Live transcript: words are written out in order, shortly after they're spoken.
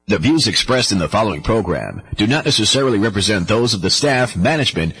The views expressed in the following program do not necessarily represent those of the staff,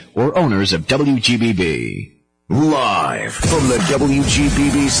 management, or owners of WGBB. Live from the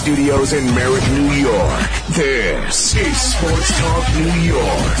WGBB studios in Merritt, New York, this is Sports Talk New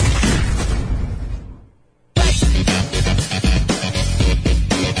York.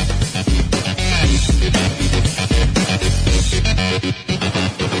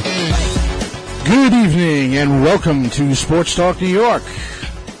 Good evening and welcome to Sports Talk New York.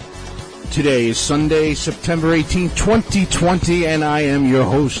 Today is Sunday, September 18th, 2020, and I am your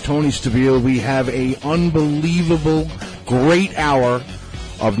host, Tony Stabile. We have an unbelievable, great hour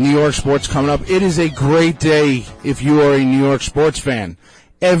of New York sports coming up. It is a great day if you are a New York sports fan.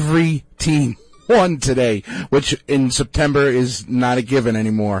 Every team won today, which in September is not a given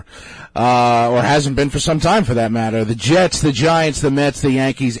anymore, or hasn't been for some time for that matter. The Jets, the Giants, the Mets, the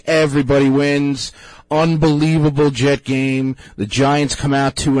Yankees, everybody wins. Unbelievable Jet game. The Giants come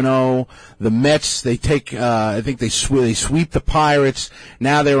out 2-0. The Mets, they take, I think they sweep the Pirates.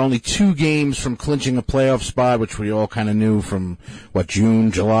 Now they're only 2 games from clinching a playoff spot, which we all kind of knew from,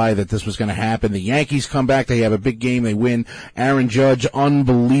 June, July, that this was going to happen. The Yankees come back. They have a big game. They win. Aaron Judge,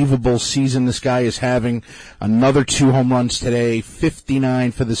 unbelievable season this guy is having. Another 2 home runs today.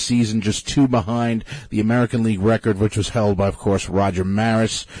 59 for the season, just 2 behind the American League record, which was held by, of course, Roger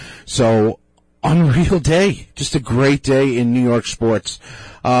Maris. So, unreal day. Just a great day in New York sports.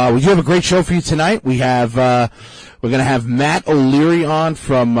 We do have a great show for you tonight. We have, we're going to have Matt O'Leary on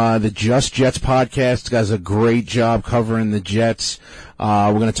from, the Just Jets podcast. Does a great job covering the Jets.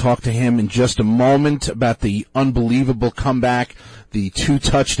 We're going to talk to him in just a moment about the unbelievable comeback, the 2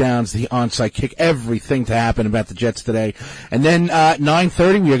 touchdowns, the onside kick, everything to happen about the Jets today. And then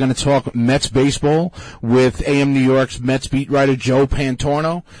 9:30, we are going to talk Mets baseball with AM New York's Mets beat writer Joe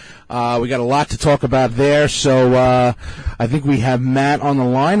Pantorno. We got a lot to talk about there, so I think we have Matt on the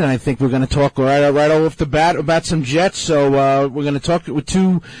line, and I think we're going to talk right off the bat about some Jets. So we're going to talk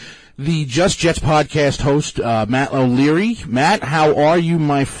to the Just Jets podcast host, Matt O'Leary. Matt, how are you,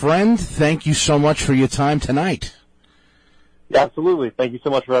 my friend? Thank you so much for your time tonight. Absolutely. Thank you so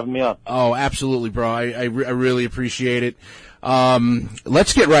much for having me on. Oh, absolutely, bro. I really appreciate it.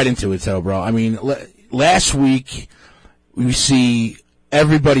 Let's get right into it, though, bro. I mean, last week we see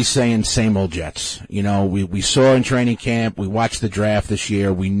everybody saying same old Jets. You know, we saw in training camp, we watched the draft this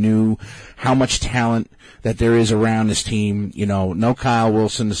year, we knew how much talent that there is around this team. You know, no Kyle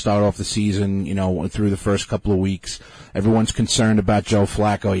Wilson to start off the season, you know, through the first couple of weeks. Everyone's concerned about Joe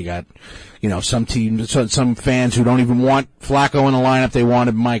Flacco. You got, you know, some teams, some fans who don't even want Flacco in the lineup. They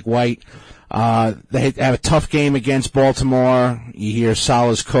wanted Mike White. They have a tough game against Baltimore. You hear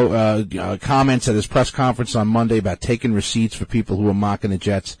Salah's comments at his press conference on Monday about taking receipts for people who are mocking the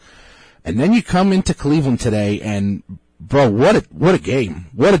Jets. And then you come into Cleveland today and, bro, what a game.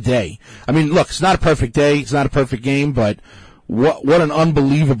 What a day. I mean, look, it's not a perfect day. It's not a perfect game, but what an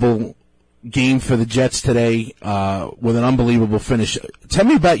unbelievable game for the Jets today, with an unbelievable finish. Tell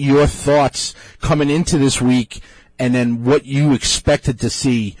me about your thoughts coming into this week and then what you expected to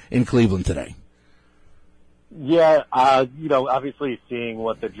see in Cleveland today. Yeah, you know, obviously seeing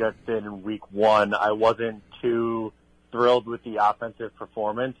what the Jets did in week 1, I wasn't too thrilled with the offensive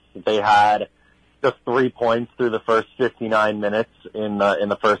performance. They had just 3 points through the first 59 minutes in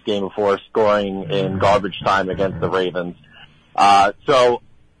the first game before scoring in garbage time against the Ravens. So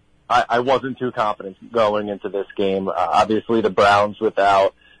I wasn't too confident going into this game. Obviously the Browns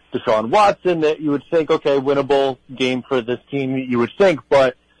without Deshaun Watson, that you would think, okay, winnable game for this team, you would think,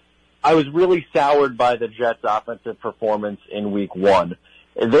 but I was really soured by the Jets' offensive performance in week 1.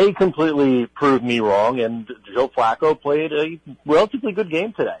 They completely proved me wrong, and Joe Flacco played a relatively good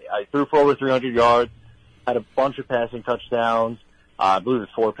game today. I threw for over 300 yards, had a bunch of passing touchdowns, I believe it was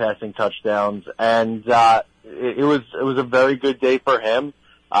 4 passing touchdowns, and it was a very good day for him.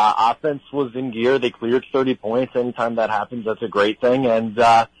 Offense was in gear. They cleared 30 points. Anytime that happens, that's a great thing. And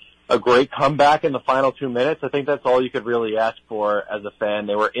a great comeback in the final 2 minutes. I think that's all you could really ask for as a fan.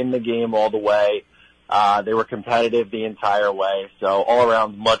 They were in the game all the way. They were competitive the entire way. So all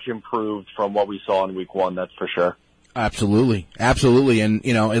around, much improved from what we saw in week 1, that's for sure. Absolutely. Absolutely. And,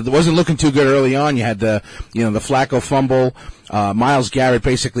 you know, it wasn't looking too good early on. You had the Flacco fumble. Myles Garrett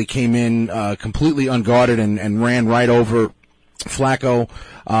basically came in completely unguarded and ran right over Flacco.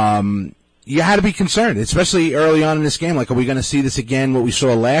 You had to be concerned, especially early on in this game. Like, are we going to see this again? What we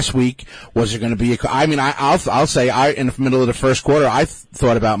saw last week, was there going to be I'll say in the middle of the first quarter, I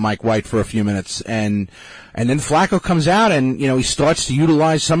thought about Mike White for a few minutes, and then Flacco comes out and, you know, he starts to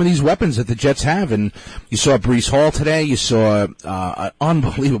utilize some of these weapons that the Jets have. And you saw Breece Hall today. You saw an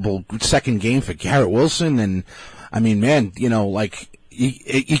unbelievable second game for Garrett Wilson. And I mean, man, you know, like,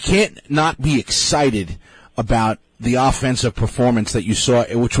 you can't not be excited about the offensive performance that you saw,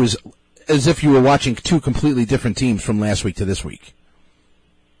 which was as if you were watching two completely different teams from last week to this week.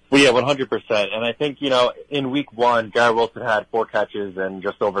 Well, yeah, 100%. And I think, in week one, Garrett Wilson had 4 catches and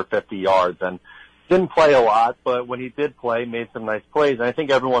just over 50 yards and didn't play a lot, but when he did play, made some nice plays. And I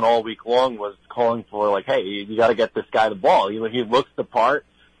think everyone all week long was calling for, like, hey, you got to get this guy the ball. He looks the part,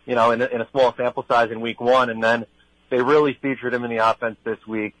 in a small sample size in week one, and then they really featured him in the offense this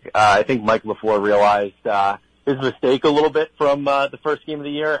week. I think Mike LaFleur realized his mistake a little bit from the first game of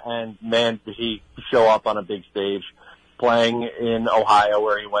the year, and, man, did he show up on a big stage playing in Ohio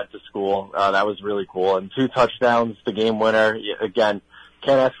where he went to school. That was really cool. And 2 touchdowns, the game winner. Again,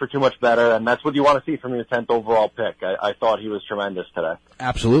 can't ask for too much better, and that's what you want to see from your 10th overall pick. I thought he was tremendous today.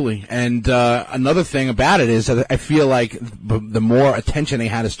 Absolutely. And another thing about it is that I feel like the more attention they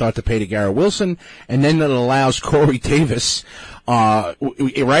had to start to pay to Garrett Wilson, and then it allows Corey Davis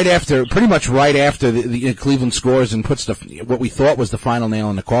pretty much right after the Cleveland scores and puts what we thought was the final nail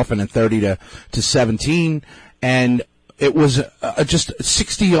in the coffin at 30-17, and it was just a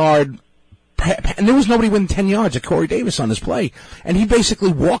 60-yard, and there was nobody within 10 yards of Corey Davis on this play, and he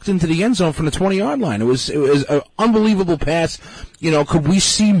basically walked into the end zone from the 20-yard line. It was an unbelievable pass. Could we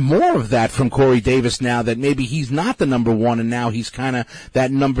see more of that from Corey Davis now that maybe he's not the number one and now he's kind of that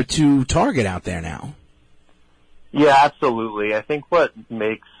number 2 target out there now? Yeah, absolutely. I think what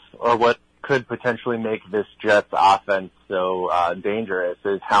could potentially make this Jets offense so dangerous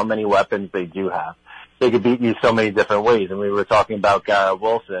is how many weapons they do have. They could beat you so many different ways. And we were talking about Garrett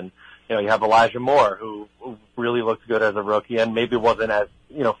Wilson. You have Elijah Moore, who really looked good as a rookie and maybe wasn't as,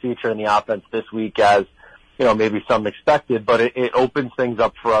 featured in the offense this week as, maybe some expected, but it opens things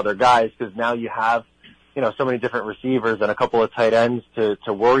up for other guys because now you have, so many different receivers and a couple of tight ends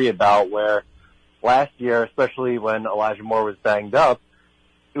to worry about, where last year, especially when Elijah Moore was banged up,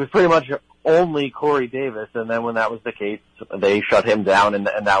 it was pretty much only Corey Davis, and then when that was the case, they shut him down, and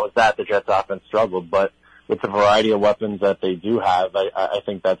that was that. The Jets offense struggled, but with the variety of weapons that they do have, I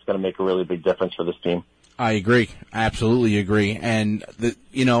think that's going to make a really big difference for this team. I agree. I absolutely agree. And,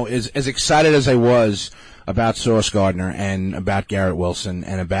 as excited as I was about Sauce Gardner and about Garrett Wilson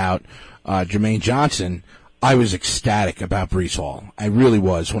and about Jermaine Johnson, I was ecstatic about Breece Hall. I really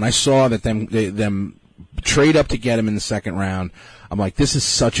was. When I saw that them trade up to get him in the second round, I'm like, this is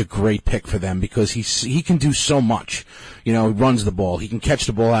such a great pick for them because he can do so much. He runs the ball. He can catch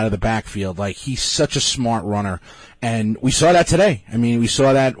the ball out of the backfield. Like, he's such a smart runner. And we saw that today. I mean, we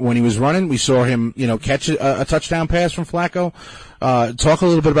saw that when he was running. We saw him, catch a touchdown pass from Flacco. Talk a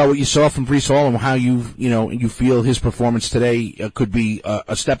little bit about what you saw from Breece Hall and how you feel his performance today could be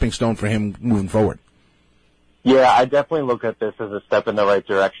a stepping stone for him moving forward. Yeah, I definitely look at this as a step in the right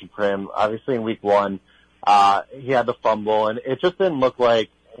direction for him. Obviously, in week one, he had the fumble, and it just didn't look like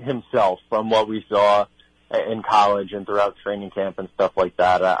himself from what we saw in college and throughout training camp and stuff like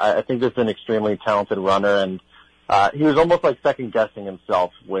that. I think this is an extremely talented runner, and he was almost like second-guessing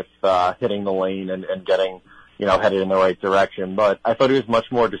himself with hitting the lane and getting, headed in the right direction. But I thought he was much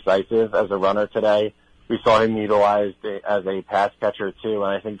more decisive as a runner today. We saw him utilized as a pass catcher, too,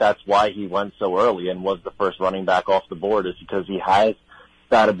 and I think that's why he went so early and was the first running back off the board, is because he has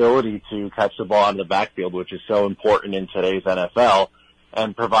that ability to catch the ball out of the backfield, which is so important in today's NFL,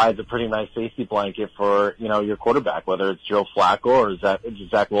 and provides a pretty nice safety blanket for, your quarterback, whether it's Joe Flacco or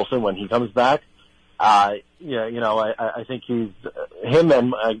Zach Wilson when he comes back. I think him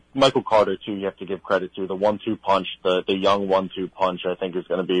and Michael Carter, too, you have to give credit to. The 1-2 punch, the young 1-2 punch, I think is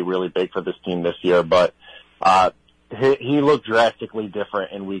going to be really big for this team this year. But he looked drastically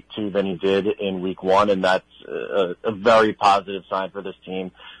different in week 2 than he did in week 1, and that's a very positive sign for this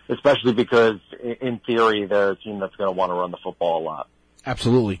team, especially because, in theory, they're a team that's going to want to run the football a lot.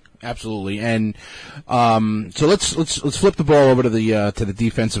 Absolutely, absolutely, and so let's flip the ball over to the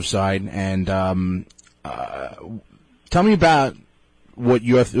defensive side, and tell me about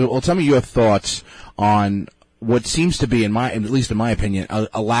tell me your thoughts on what seems to be, at least in my opinion,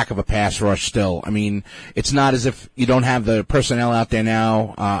 a lack of a pass rush still. I mean, it's not as if you don't have the personnel out there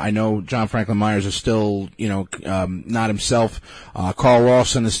now. I know John Franklin Myers is still, not himself. Carl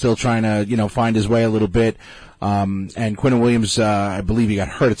Lawson is still trying to, find his way a little bit. And Quinnen Williams, I believe he got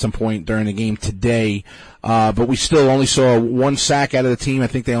hurt at some point during the game today. But we still only saw 1 sack out of the team. I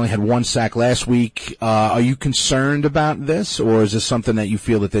think they only had 1 sack last week. Are you concerned about this, or is this something that you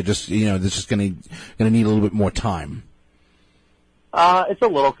feel that they're just, they're just going to need a little bit more time? It's a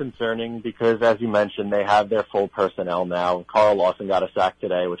little concerning because, as you mentioned, they have their full personnel now. Carl Lawson got a sack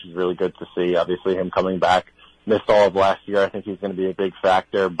today, which is really good to see. Obviously, him coming back, missed all of last year. I think he's going to be a big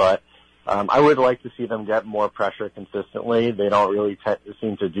factor, but I would like to see them get more pressure consistently. They don't really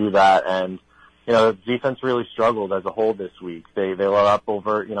seem to do that, and the defense really struggled as a whole this week. They let up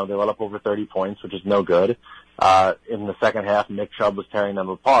over 30 points, which is no good. In the second half, Nick Chubb was tearing them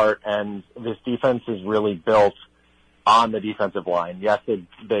apart, and this defense is really built on the defensive line. Yes,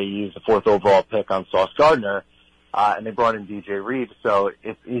 they used the 4th overall pick on Sauce Gardner, and they brought in DJ Reed, so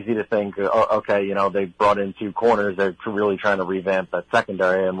it's easy to think, okay, they brought in 2 corners. They're really trying to revamp that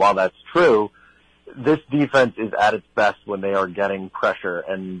secondary, and while that's true, this defense is at its best when they are getting pressure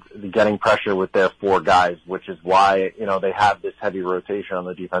with their 4 guys, which is why, they have this heavy rotation on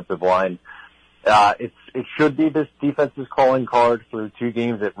the defensive line. It should be this defense's calling card through 2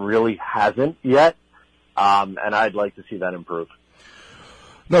 games. It really hasn't yet. And I'd like to see that improve.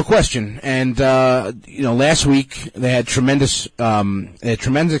 No question. And, last week they had tremendous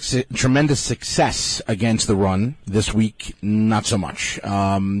success against the run. This week, not so much.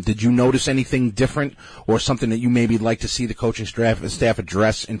 Did you notice anything different or something that you maybe like to see the coaching staff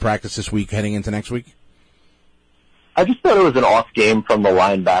address in practice this week heading into next week? I just thought it was an off game from the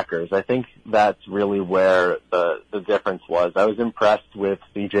linebackers. I think that's really where the difference was. I was impressed with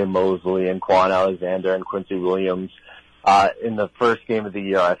C.J. Mosley and Quan Alexander and Quincy Williams. In the first game of the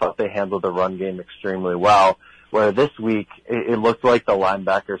year, I thought they handled the run game extremely well, where this week it looked like the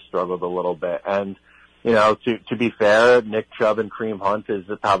linebackers struggled a little bit. And, to be fair, Nick Chubb and Kareem Hunt is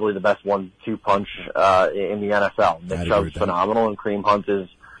probably the best 1-2 punch in the NFL. Nick Chubb's phenomenal, and Kareem Hunt is,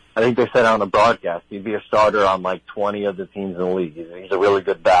 I think they said on the broadcast, he'd be a starter on like 20 of the teams in the league. He's a really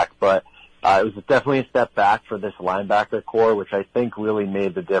good back, but it was definitely a step back for this linebacker core, which I think really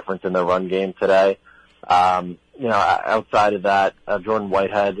made the difference in the run game today. Outside of that, Jordan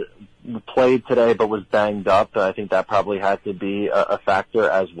Whitehead played today but was banged up. I think that probably had to be a factor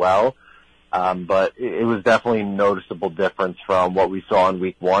as well. But it was definitely a noticeable difference from what we saw in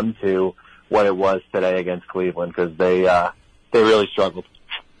week 1 to what it was today against Cleveland, because they really struggled.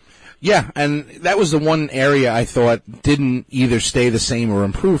 Yeah, and that was the one area I thought didn't either stay the same or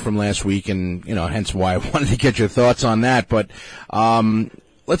improve from last week, and, hence why I wanted to get your thoughts on that. But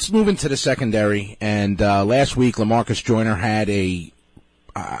let's move into the secondary. And last week, LaMarcus Joyner had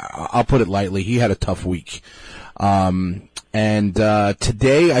I'll put it lightly, he had a tough week. And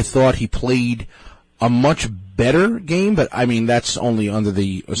today I thought he played a much better game, but, that's only under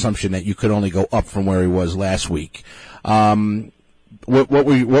the assumption that you could only go up from where he was last week. What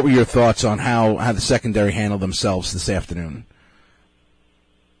were your thoughts on how the secondary handled themselves this afternoon?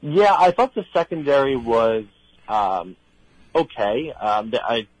 Yeah, I thought the secondary was okay.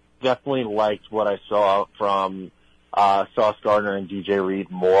 I definitely liked what I saw from Sauce Gardner and DJ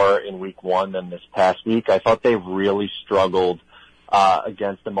Reed more in week 1 than this past week. I thought they really struggled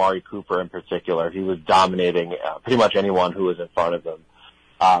against Amari Cooper in particular. He was dominating pretty much anyone who was in front of him.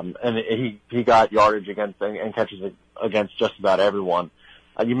 And he got yardage against and catches against just about everyone.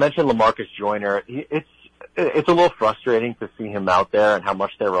 You mentioned LaMarcus Joyner. It's a little frustrating to see him out there and how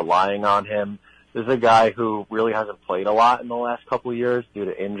much they're relying on him. This is a guy who really hasn't played a lot in the last couple of years due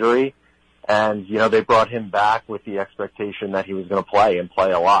to injury. And, they brought him back with the expectation that he was going to play and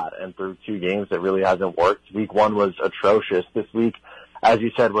play a lot. And through 2 games, it really hasn't worked. Week 1 was atrocious. This week, as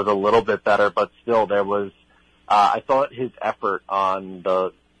you said, was a little bit better, but still there was, I thought his effort on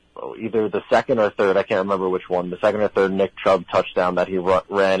either the second or third, I can't remember which one, the second or third Nick Chubb touchdown that he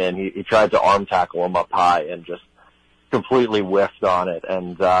ran in, he tried to arm tackle him up high and just completely whiffed on it.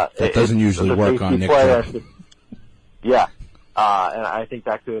 And that doesn't usually work on Nick Chubb. Yeah. And I think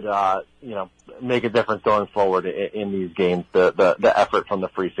that could, make a difference going forward in these games, the effort from the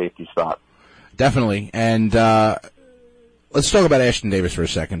free safety spot. Definitely. And let's talk about Ashton Davis for a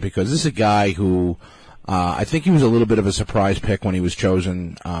second, because this is a guy who I think he was a little bit of a surprise pick when he was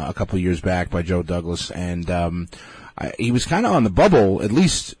chosen a couple of years back by Joe Douglas. And he was kind of on the bubble, at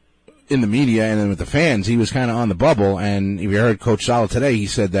least in the media and then with the fans. He was kind of on the bubble. And if you heard Coach Sala today, he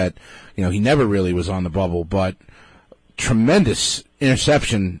said that, he never really was on the bubble, but tremendous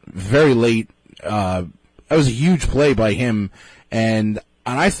interception very late. That was a huge play by him, and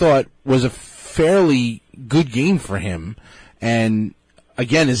I thought was a fairly good game for him. And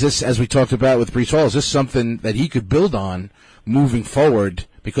again, is this, as we talked about with Breece Hall, is this something that he could build on moving forward,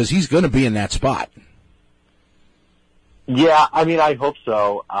 because he's going to be in that spot? Yeah, I hope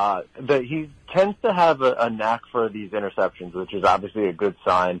so. He tends to have a knack for these interceptions, which is obviously a good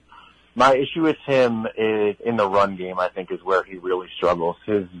sign. My issue with him is in the run game, I think, is where he really struggles.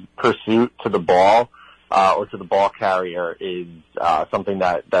 His pursuit to the ball or to the ball carrier is something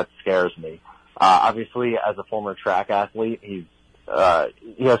that scares me. Obviously, as a former track athlete, he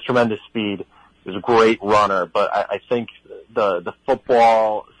has tremendous speed. He's a great runner, but I think the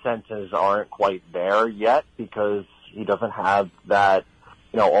football senses aren't quite there yet because he doesn't have that,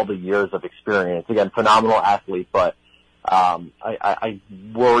 all the years of experience. Again, phenomenal athlete, but I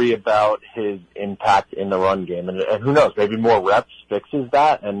worry about his impact in the run game. And who knows, maybe more reps fixes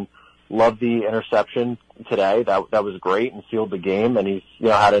that. And love the interception today. That was great and sealed the game. And he's,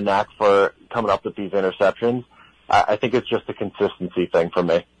 had a knack for coming up with these interceptions. I think it's just a consistency thing for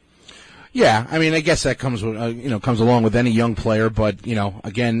me. Yeah, I mean, I guess that comes with, comes along with any young player, but,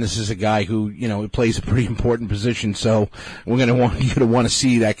 again, this is a guy who, plays a pretty important position, so you're going to want to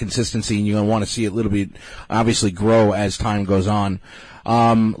see that consistency, and you're going to want to see it a little bit, obviously, grow as time goes on.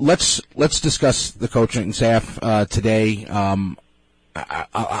 Let's discuss the coaching staff, today. I'm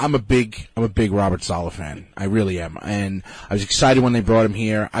a big Robert Saleh fan. I really am. And I was excited when they brought him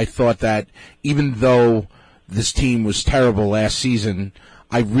here. I thought that even though this team was terrible last season,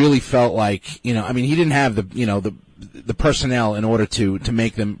 I really felt like, he didn't have the personnel in order to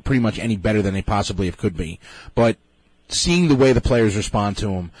make them pretty much any better than they possibly could be. But seeing the way the players respond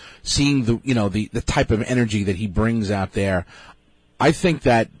to him, seeing the type of energy that he brings out there, I think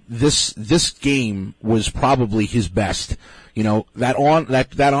that this game was probably his best. That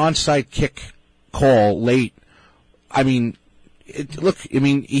onside kick call late.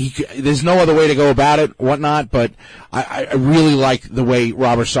 There's no other way to go about it, whatnot, but I really like the way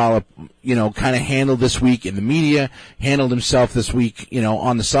Robert Saleh, kind of handled this week in the media, handled himself this week,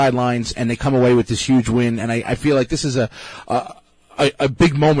 on the sidelines, and they come away with this huge win, and I feel like this is a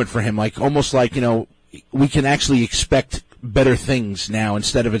big moment for him, like, almost like, we can actually expect better things now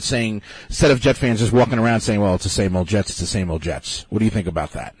instead of Jet fans just walking around saying, well, it's the same old Jets, it's the same old Jets. What do you think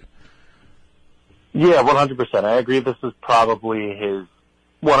about that? Yeah, 100%. I agree. This is probably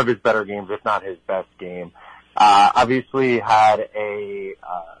one of his better games, if not his best game. Obviously had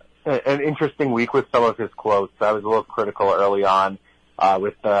an interesting week with some of his quotes. I was a little critical early on,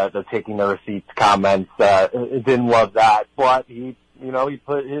 with the taking the receipts comments. Didn't love that, but he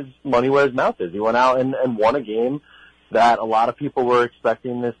put his money where his mouth is. He went out and won a game that a lot of people were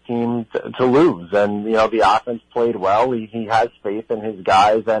expecting this team to lose. And, the offense played well. He has faith in his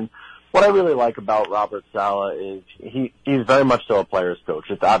guys, and what I really like about Robert Saleh is he's very much so a player's coach.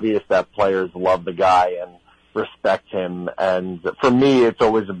 It's obvious that players love the guy and respect him. And for me, it's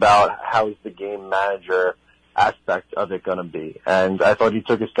always about how is the game manager aspect of it going to be. And I thought he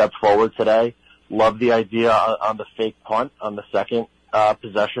took a step forward today. Love the idea on the fake punt on the second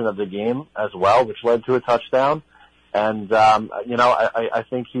possession of the game as well, which led to a touchdown. And, I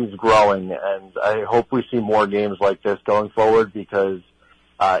think he's growing, and I hope we see more games like this going forward because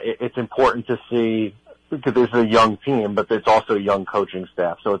it's important to see, because this is a young team, but it's also a young coaching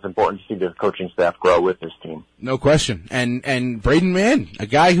staff. So it's important to see the coaching staff grow with this team. No question. And Braden Mann, a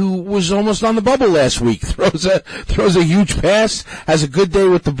guy who was almost on the bubble last week, throws a huge pass, has a good day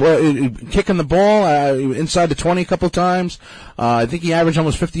with kicking the ball inside the 20 a couple of times. I think he averaged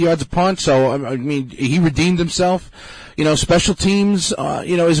almost 50 yards a punt. So he redeemed himself. Special teams,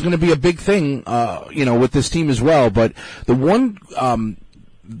 is going to be a big thing, with this team as well. But the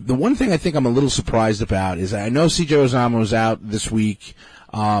one thing I think I'm a little surprised about is I know C.J. Uzomah was out this week.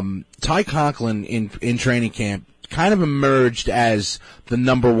 Ty Conklin in training camp kind of emerged as the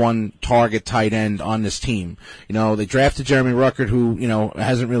number one target tight end on this team. They drafted Jeremy Ruckert, who,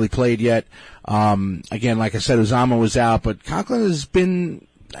 hasn't really played yet. Again, like I said, Uzomah was out, but Conklin has been,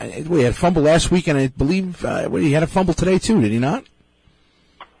 he had a fumble last week, and I believe, he had a fumble today too, did he not?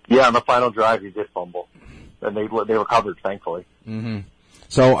 Yeah, on the final drive he did fumble. And they recovered, thankfully. Mm-hmm.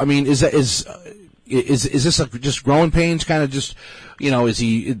 So, is this just growing pains, kind of just,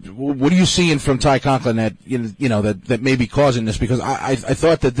 what are you seeing from Ty Conklin that, that may be causing this? Because I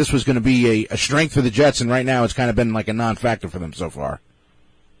thought that this was going to be a strength for the Jets, and right now it's kind of been like a non-factor for them so far.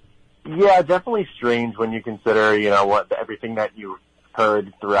 Yeah, definitely strange when you consider, everything that you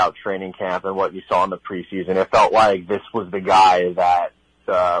heard throughout training camp and what you saw in the preseason. It felt like this was the guy that,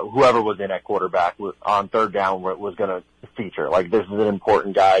 whoever was in at quarterback on third down was going to feature. Like, this is an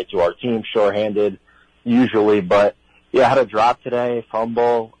important guy to our team, sure-handed usually, but yeah, had a drop today,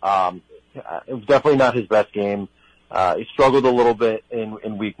 fumble. It was definitely not his best game. He struggled a little bit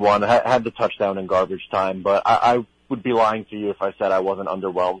in week one, had the touchdown in garbage time, but I would be lying to you if I said I wasn't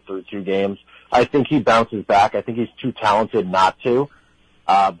underwhelmed through 2 games. I think he bounces back. I think he's too talented not to.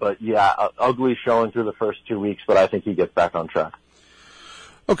 But yeah, ugly showing through the first 2 weeks, but I think he gets back on track.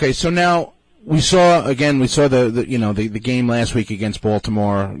 Okay, so now we saw the game last week against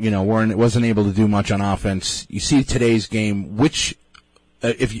Baltimore. Wasn't able to do much on offense. You see today's game. Which,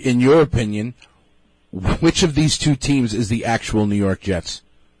 if in your opinion, which of these two teams is the actual New York Jets?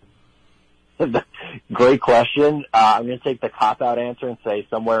 Great question. I'm going to take the cop-out answer and say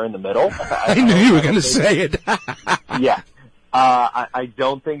somewhere in the middle. I knew you were going to say it. Yeah. I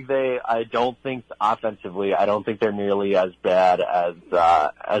don't think offensively, I don't think they're nearly as bad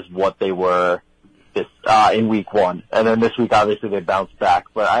as what they were in week one. And then this week, obviously, they bounced back.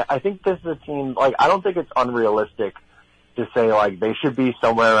 But I think this is a team, like, I don't think it's unrealistic to say, like, they should be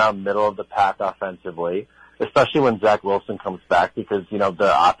somewhere around middle of the pack offensively, especially when Zach Wilson comes back, because, you know,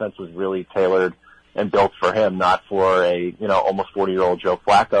 the offense was really tailored and built for him, not for a, you know, almost 40-year-old Joe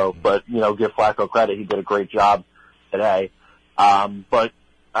Flacco. But, you know, give Flacco credit. He did a great job today. But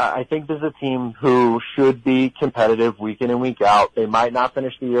I think there's a team who should be competitive week in and week out. They might not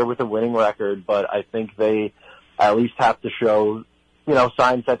finish the year with a winning record, but I think they at least have to show, you know,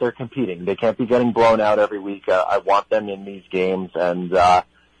 signs that they're competing. They can't be getting blown out every week. I want them in these games, and, you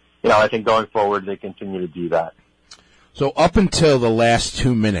know, I think going forward they continue to do that. So up until the last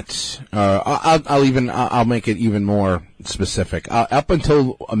 2 minutes, I'll make it even more specific. Up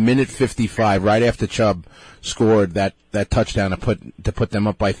until a minute 55, right after Chubb scored that touchdown to put them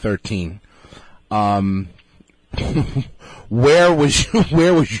up by 13, where was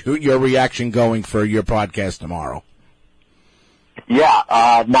your reaction going for your podcast tomorrow?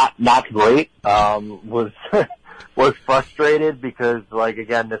 Yeah, not great. Was frustrated because, like,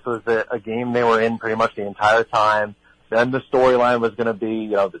 again, this was a game they were in pretty much the entire time. Then the storyline was going to be, you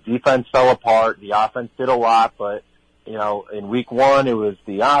know, the defense fell apart, the offense did a lot, but, you know, in week one it was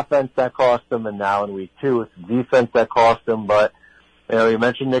the offense that cost them, and now in week two it's the defense that cost them. But, you know, you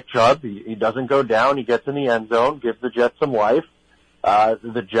mentioned Nick Chubb. He doesn't go down. He gets in the end zone, gives the Jets some life.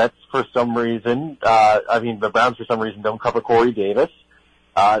 The Jets, for some reason, the Browns, for some reason, don't cover Corey Davis.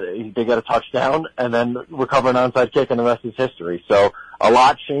 They get a touchdown and then recover an onside kick, and the rest is history. So a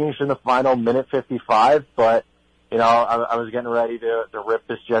lot changed in the final minute 55, but, you know, I was getting ready to rip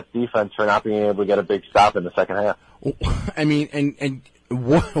this Jets defense for not being able to get a big stop in the second half. I mean, and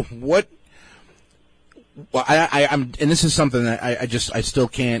what? Well, I'm, and this is something that I still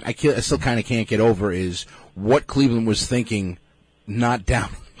kind of can't get over, is what Cleveland was thinking, not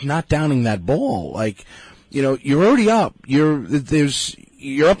downing that ball. Like, you know, you're already up. You're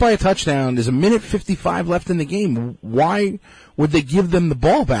up by a touchdown. There's a minute 55 left in the game. Why would they give them the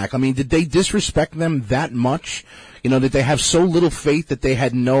ball back? I mean, did they disrespect them that much? You know, did they have so little faith that they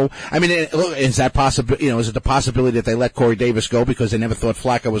had no? I mean, is that possible? You know, is it the possibility that they let Corey Davis go because they never thought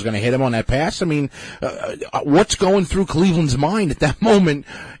Flacco was going to hit him on that pass? I mean, what's going through Cleveland's mind at that moment?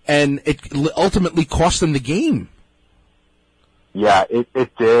 And it ultimately cost them the game. Yeah,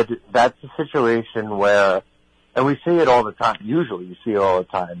 it did. That's a situation where, and we see it all the time. Usually you see it all the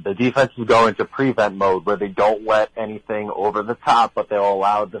time. The defense is going to prevent mode where they don't let anything over the top, but they'll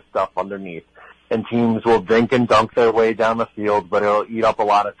allow the stuff underneath. And teams will dink and dunk their way down the field, but it'll eat up a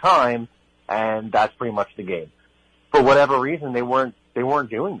lot of time, and that's pretty much the game. For whatever reason, they weren't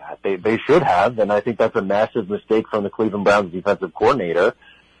doing that. They should have, and I think that's a massive mistake from the Cleveland Browns defensive coordinator.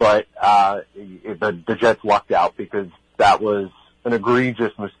 But the Jets lucked out, because that was an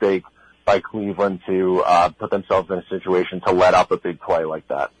egregious mistake by Cleveland to put themselves in a situation to let up a big play like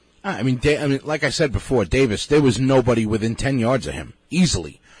that. I mean, like I said before, Davis, there was nobody within 10 yards of him,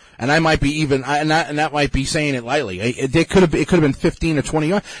 easily. And I might be even, and that might be saying it lightly. It could have been 15 or 20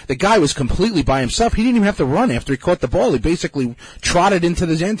 yards. The guy was completely by himself. He didn't even have to run after he caught the ball. He basically trotted into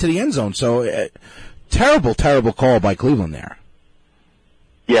the end zone. So, terrible call by Cleveland there.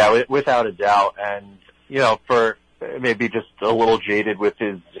 Yeah, without a doubt. And, you know, for maybe just a little jaded with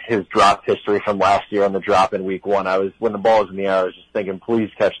his drop history from last year on the drop in week one, when the ball was in the air, I was just thinking, please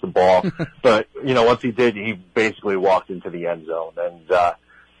catch the ball. But, you know, once he did, he basically walked into the end zone. And,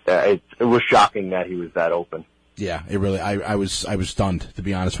 it was shocking that he was that open. Yeah, it really. I was stunned, to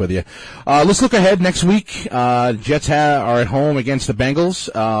be honest with you. Let's look ahead next week. Jets are at home against the Bengals.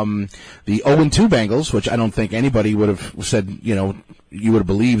 The 0-2 Bengals, which I don't think anybody would have said, you know, you would have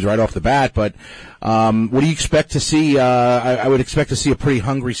believed right off the bat. But what do you expect to see? I would expect to see a pretty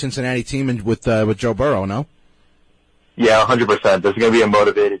hungry Cincinnati team with Joe Burrow. No. Yeah, 100%. This is going to be a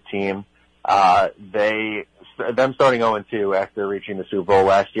motivated team. Them starting 0-2 after reaching the Super Bowl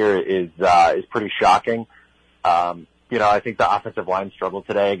last year is pretty shocking. You know, I think the offensive line struggled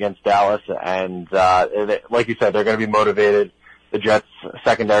today against Dallas, and like you said, they're going to be motivated. The Jets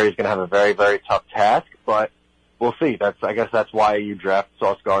secondary is going to have a very, very tough task, but we'll see. I guess that's why you draft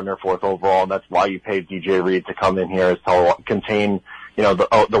Sauce Gardner 4th overall, and that's why you paid DJ Reed to come in here, is to contain, you know,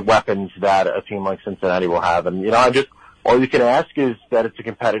 the weapons that a team like Cincinnati will have. And, you know, all you can ask is that it's a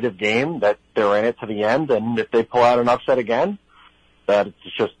competitive game, that they're in it to the end, and if they pull out an upset again, that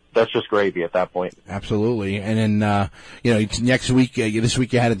it's just that's just gravy at that point. Absolutely. And then, next week, this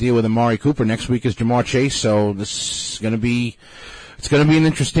week you had to deal with Amari Cooper. Next week is Jamar Chase. So it's going to be an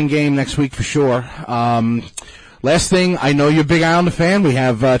interesting game next week for sure. Last thing, I know you're a big Islander fan. We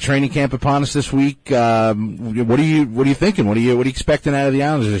have training camp upon us this week. What are you thinking? What are you expecting out of the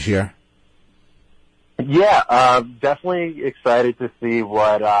Islanders this year? Yeah, definitely excited to see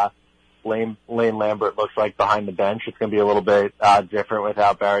what Lane Lambert looks like behind the bench. It's going to be a little bit different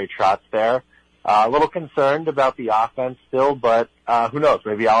without Barry Trotz there. A little concerned about the offense still, but who knows?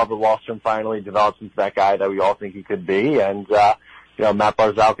 Maybe Oliver Wahlstrom finally develops into that guy that we all think he could be, and Matt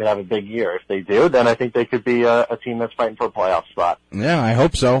Barzal could have a big year. If they do, then I think they could be a team that's fighting for a playoff spot. Yeah, I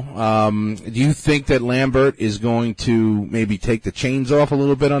hope so. Do you think that Lambert is going to maybe take the chains off a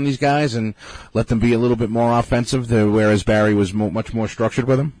little bit on these guys and let them be a little bit more offensive, whereas Barry was much more structured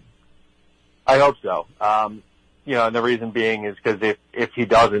with them? I hope so. And the reason being is because if he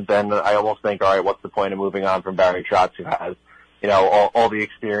doesn't, then I almost think, all right, what's the point of moving on from Barry Trotz, who has, all the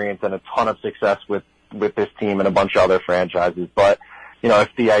experience and a ton of success with this team and a bunch of other franchises. But, if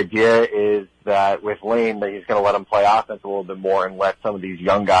the idea is that with Lane that he's going to let him play offense a little bit more and let some of these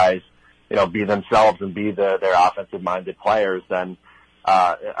young guys, be themselves and be their offensive-minded players, then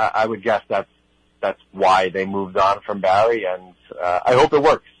I would guess that's why they moved on from Barry, and I hope it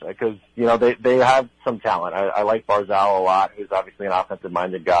works because, they have some talent. I like Barzal a lot, who's obviously an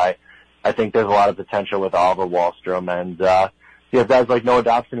offensive-minded guy. I think there's a lot of potential with Oliver Wahlstrom, and you have guys like Noah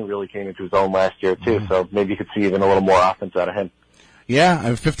Dobson who really came into his own last year, too, so maybe you could see even a little more offense out of him.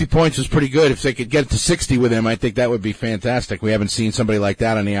 Yeah, 50 points is pretty good. If they could get to 60 with him, I think that would be fantastic. We haven't seen somebody like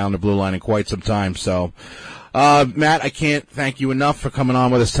that on the Islander Blue Line in quite some time. So, Matt, I can't thank you enough for coming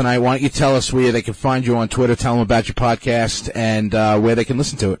on with us tonight. Why don't you tell us where they can find you on Twitter, tell them about your podcast, and where they can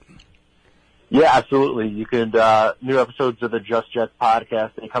listen to it. Yeah, absolutely. You could new episodes of the Just Jets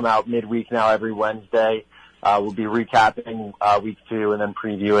podcast. They come out midweek now every Wednesday. We'll be recapping week 2 and then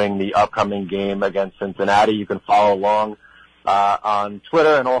previewing the upcoming game against Cincinnati. You can follow along on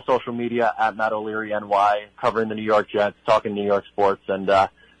Twitter and all social media at Matt O'Leary NY, covering the New York Jets, talking New York sports, and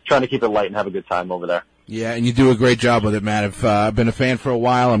trying to keep it light and have a good time over there. Yeah, and you do a great job with it, Matt. I've been a fan for a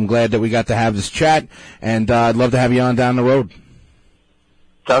while. I'm glad that we got to have this chat, and I'd love to have you on down the road.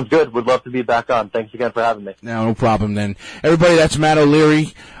 Sounds good. Would love to be back on. Thanks again for having me. No problem then. Everybody, that's Matt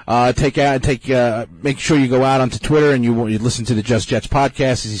O'Leary. Make sure you go out onto Twitter and you listen to the Just Jets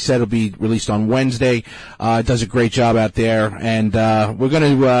podcast. As he said, it'll be released on Wednesday. Does a great job out there. And, we're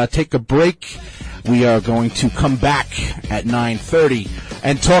going to, take a break. We are going to come back at 9:30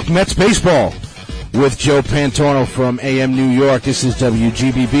 and talk Mets baseball with Joe Pantorno from AM New York. This is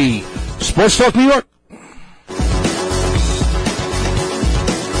WGBB Sports Talk New York.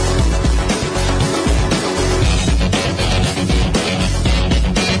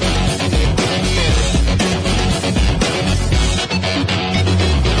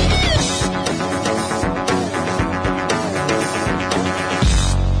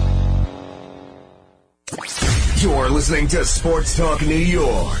 You're listening to Sports Talk New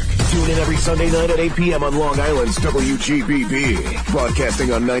York. Tune in every Sunday night at 8 p.m. on Long Island's WGBB.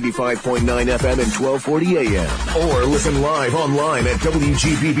 Broadcasting on 95.9 FM and 1240 AM. Or listen live online at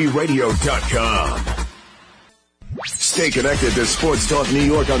WGBBradio.com. Stay connected to Sports Talk New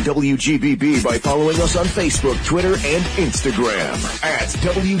York on WGBB by following us on Facebook, Twitter, and Instagram at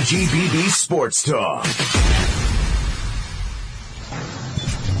WGBB Sports Talk.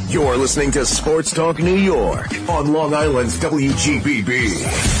 You're listening to Sports Talk New York on Long Island's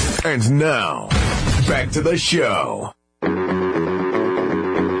WGBB. And now, back to the show.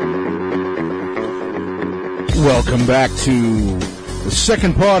 Welcome back to the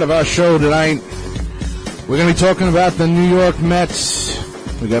second part of our show tonight. We're going to be talking about the New York Mets.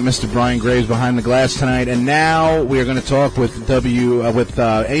 We got Mr. Brian Graves behind the glass tonight, and now we are going to talk with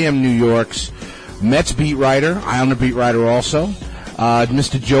AM New York's Mets beat writer, Islander beat writer also,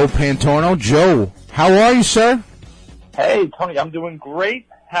 Mr. Joe Pantorno. Joe, how are you, sir? Hey, Tony, I'm doing great.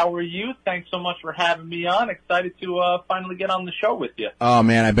 How are you? Thanks so much for having me on. Excited to finally get on the show with you. Oh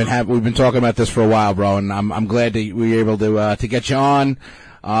man, we've been talking about this for a while, bro, and I'm glad that we were able to get you on.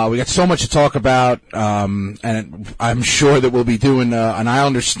 We got so much to talk about, and I'm sure that we'll be doing an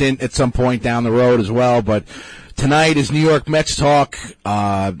Islander stint at some point down the road as well. But tonight is New York Mets talk.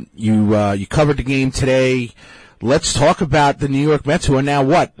 You covered the game today. Let's talk about the New York Mets, who are now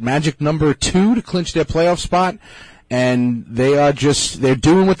magic number 2 to clinch their playoff spot, and they're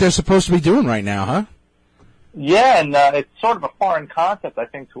doing what they're supposed to be doing right now, huh? Yeah, and it's sort of a foreign concept, I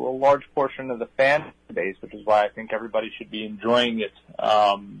think, to a large portion of the fan base, which is why I think everybody should be enjoying it,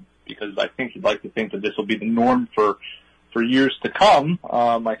 because I think you'd like to think that this will be the norm for for years to come.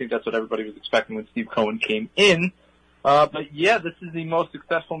 I think that's what everybody was expecting when Steve Cohen came in. But yeah, this is the most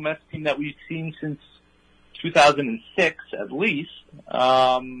successful Mets team that we've seen since 2006, at least.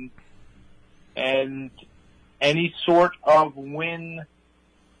 And any sort of win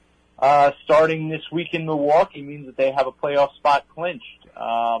starting this week in Milwaukee means that they have a playoff spot clinched.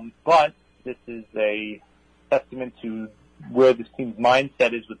 But this is a testament to where this team's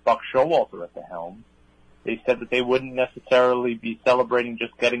mindset is with Buck Showalter at the helm. They said that they wouldn't necessarily be celebrating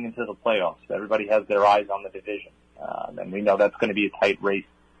just getting into the playoffs. Everybody has their eyes on the division. And we know that's going to be a tight race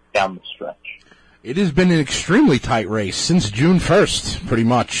down the stretch. It has been an extremely tight race since June 1st, pretty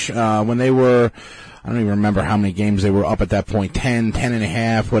much, when they were, I don't even remember how many games they were up at that point, 10 and a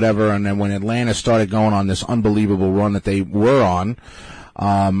half, whatever, and then when Atlanta started going on this unbelievable run that they were on,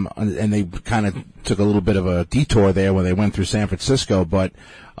 and they kind of took a little bit of a detour there when they went through San Francisco, but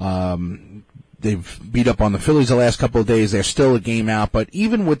they've beat up on the Phillies the last couple of days. They're still a game out, but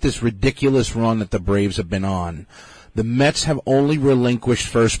even with this ridiculous run that the Braves have been on, the Mets have only relinquished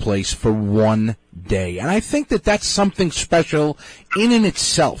first place for one day. And I think that that's something special in and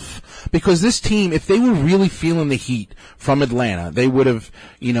itself. Because this team, if they were really feeling the heat from Atlanta, they would have,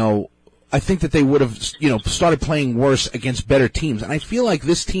 I think that they would have, started playing worse against better teams. And I feel like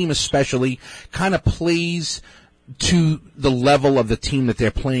this team especially kind of plays to the level of the team that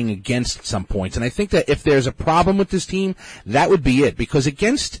they're playing against at some points. And I think that if there's a problem with this team, that would be it. Because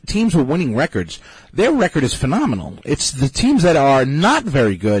against teams with winning records, their record is phenomenal. It's the teams that are not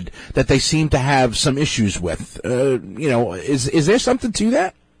very good that they seem to have some issues with. Is there something to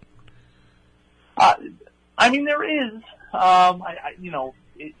that? There is.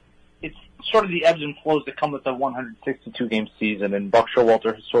 It's sort of the ebbs and flows that come with a 162-game season, and Buck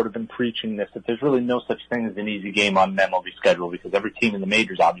Showalter has sort of been preaching this, that there's really no such thing as an easy game on an MLB schedule, because every team in the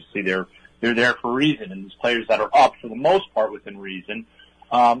majors, obviously, they're there for a reason, and these players that are up, for the most part within reason,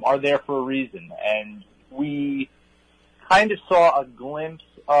 are there for a reason. And we kind of saw a glimpse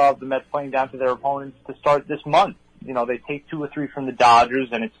of the Mets playing down to their opponents to start this month. They take 2 or 3 from the Dodgers,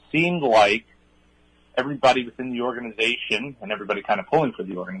 and it seemed like everybody within the organization and everybody kind of pulling for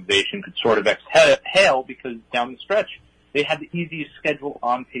the organization could sort of exhale, because down the stretch they had the easiest schedule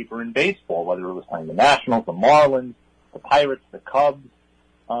on paper in baseball, whether it was playing the Nationals, the Marlins, the Pirates, the Cubs,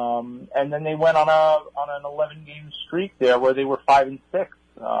 and then they went on an 11-game streak there where they were 5-6. They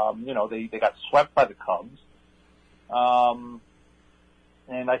got swept by the Cubs,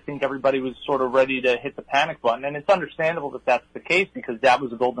 and I think everybody was sort of ready to hit the panic button. And it's understandable that that's the case, because that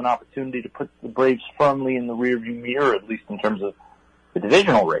was a golden opportunity to put the Braves firmly in the rearview mirror, at least in terms of the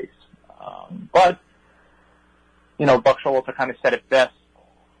divisional race. But Buck Showalter kind of said it best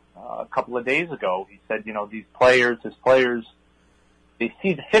a couple of days ago. He said, his players, they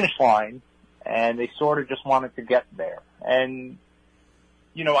see the finish line, and they sort of just wanted to get there. And,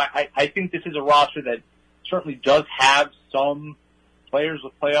 I think this is a roster that certainly does have some players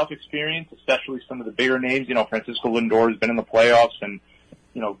with playoff experience, especially some of the bigger names. Francisco Lindor has been in the playoffs, and,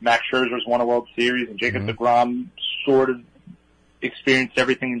 Max Scherzer's won a World Series, and Jacob deGrom sort of experienced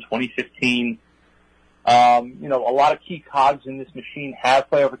everything in 2015. A lot of key cogs in this machine have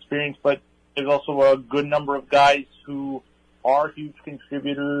playoff experience, but there's also a good number of guys who are huge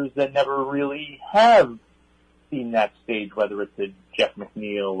contributors that never really have seen that stage, whether it's a Jeff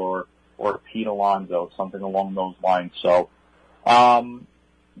McNeil or Pete Alonso, something along those lines. So,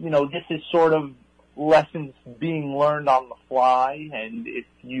 this is sort of lessons being learned on the fly, and if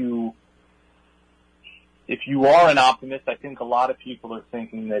you are an optimist, I think a lot of people are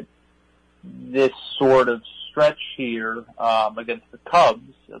thinking that this sort of stretch here, against the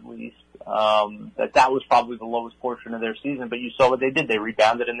Cubs, at least, that was probably the lowest portion of their season, but you saw what they did. They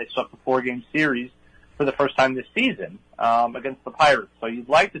rebounded and they swept a 4-game series for the first time this season, against the Pirates. So you'd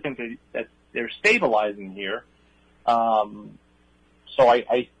like to think that they're stabilizing here. So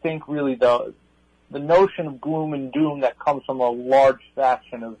I think really the notion of gloom and doom that comes from a large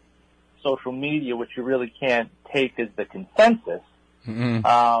faction of social media, which you really can't take as the consensus,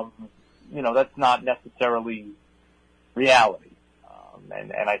 that's not necessarily reality.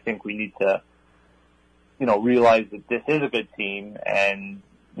 And I think we need to, realize that this is a good team, and,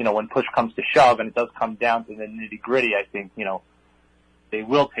 when push comes to shove and it does come down to the nitty-gritty, I think, they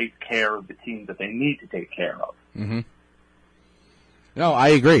will take care of the teams that they need to take care of. Mm-hmm. No, I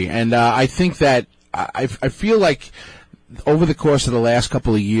agree. And I think that I feel like over the course of the last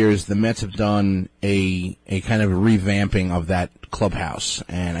couple of years, the Mets have done a kind of a revamping of that clubhouse.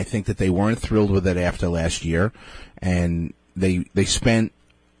 And I think that they weren't thrilled with it after last year. And they spent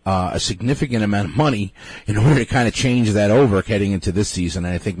a significant amount of money in order to kind of change that over heading into this season.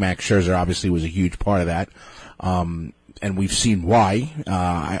 And I think Max Scherzer obviously was a huge part of that. and we've seen why.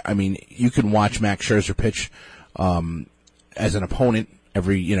 I mean, you can watch Max Scherzer pitch as an opponent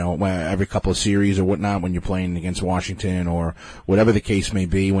every couple of series or whatnot when you're playing against Washington or whatever the case may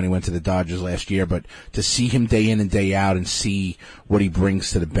be when he went to the Dodgers last year. But to see him day in and day out and see what he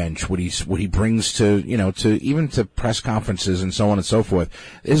brings to the bench, what he brings to even to press conferences and so on and so forth,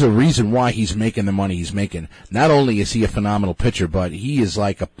 there's a reason why he's making the money he's making. Not only is he a phenomenal pitcher, but he is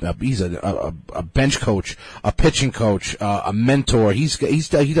like he's a bench coach, a pitching coach, a mentor. He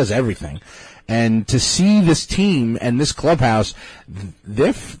does everything. And to see this team and this clubhouse,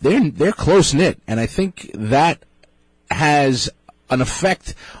 they're close knit, and I think that has an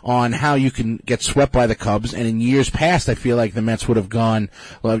effect on how you can get swept by the Cubs. And in years past, I feel like the Mets would have gone,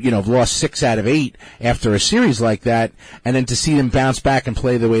 lost 6 out of 8 after a series like that, and then to see them bounce back and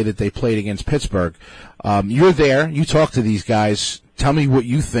play the way that they played against Pittsburgh. You're there, you talk to these guys. Tell me what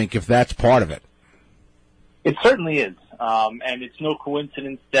you think, if that's part of it. It certainly is, and it's no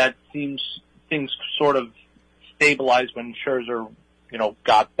coincidence that things sort of stabilized when Scherzer,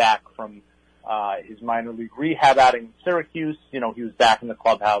 got back from his minor league rehab out in Syracuse. He was back in the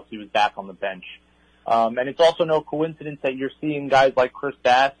clubhouse. He was back on the bench. And it's also no coincidence that you're seeing guys like Chris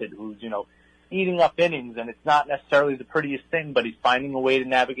Bassett, who's, eating up innings, and it's not necessarily the prettiest thing, but he's finding a way to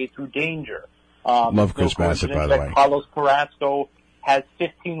navigate through danger. Love Chris Bassett, by the way. Carlos Carrasco has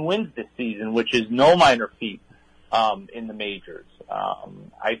 15 wins this season, which is no minor feat in the majors.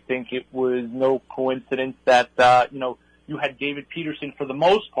 I think it was no coincidence that, you had David Peterson, for the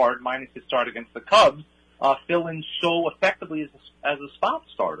most part, minus his start against the Cubs, fill in so effectively as a spot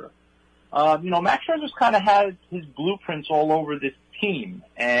starter. Max Scherzer's kind of has his blueprints all over this team,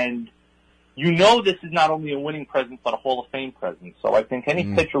 and this is not only a winning presence, but a Hall of Fame presence. So I think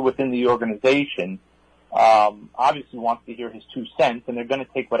any pitcher within the organization obviously wants to hear his 2 cents, and they're going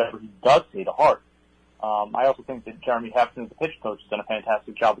to take whatever he does say to heart. I also think that Jeremy Hefner, the pitch coach, has done a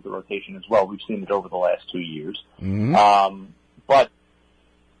fantastic job with the rotation as well. We've seen it over the last 2 years. But,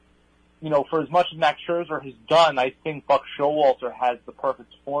 for as much as Max Scherzer has done, I think Buck Showalter has the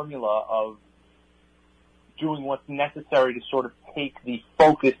perfect formula of doing what's necessary to sort of take the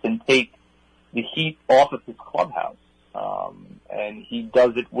focus and take the heat off of his clubhouse. And he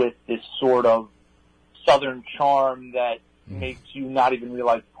does it with this sort of southern charm that makes you not even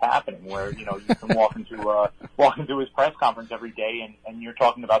realize it's happening, where, you can walk into his press conference every day and you're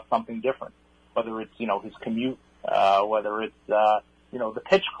talking about something different, whether it's, his commute, whether it's, the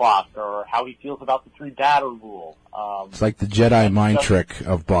pitch clock or how he feels about the 3-batter rule. It's like the Jedi mind trick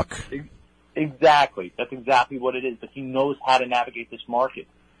of Buck. Exactly. That's exactly what it is. But he knows how to navigate this market,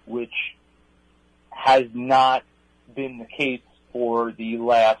 which has not been the case for the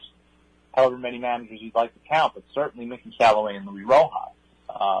last however many managers you'd like to count, but certainly Mickey Callaway and Luis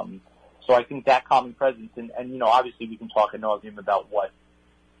Rojas. So I think that common presence, and obviously we can talk ad nauseum about what,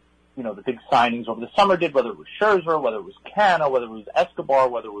 the big signings over the summer did, whether it was Scherzer, whether it was Canha, whether it was Escobar,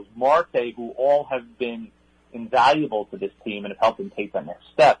 whether it was Marte, who all have been invaluable to this team and have helped them take that next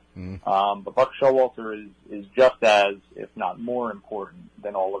step. But Buck Showalter is just as, if not more important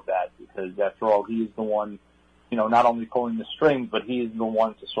than all of that, because after all, he is the one, not only pulling the strings, but he is the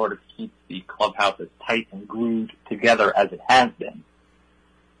one to sort of keep the clubhouse as tight and glued together as it has been.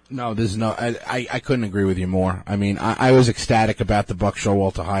 No, there's no. I couldn't agree with you more. I mean, I was ecstatic about the Buck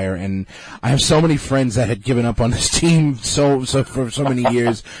Showalter hire, and I have so many friends that had given up on this team so for so many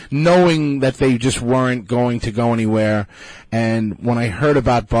years, knowing that they just weren't going to go anywhere. And when I heard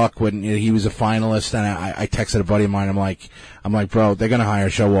about Buck, when he was a finalist, and I texted a buddy of mine, I'm like, bro, they're gonna hire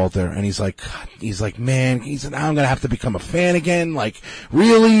Showalter, and he's like, man, now I'm gonna have to become a fan again, like,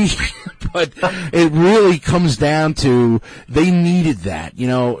 really? But it really comes down to they needed that,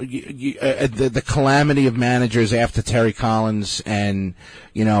 the calamity of managers after Terry Collins, and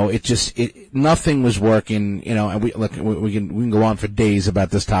nothing was working, and we can go on for days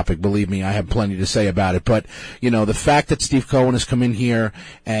about this topic. Believe me, I have plenty to say about it. But the fact that Steve Cohen has come in here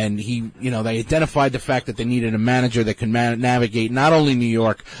and he, they identified the fact that they needed a manager that can navigate not only New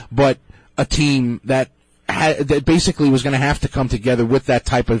York but a team that basically was going to have to come together with that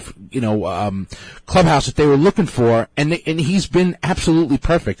type of, clubhouse that they were looking for, and he's been absolutely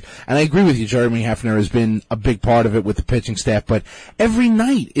perfect. And I agree with you, Jeremy Hefner has been a big part of it with the pitching staff, but every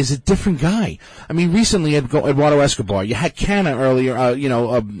night is a different guy. I mean, recently Eduardo Escobar, you had Canha earlier,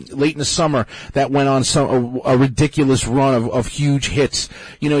 late in the summer that went on a ridiculous run of huge hits.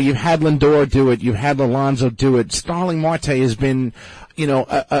 You've had Lindor do it, you've had Alonso do it. Starling Marte has been,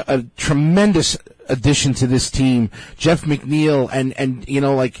 a tremendous addition to this team. Jeff McNeil, and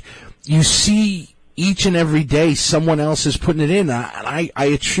you see each and every day someone else is putting it in. I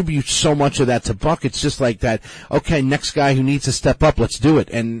attribute so much of that to Buck. It's just like that, okay, next guy who needs to step up, let's do it.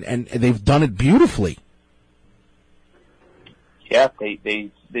 And they've done it beautifully. Yeah,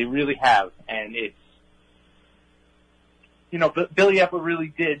 they really have. And it's, Billy Epler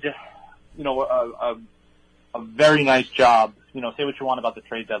really did, a very nice job. Say what you want about the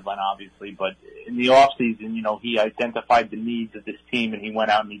trade deadline, obviously, but in the offseason, he identified the needs of this team and he went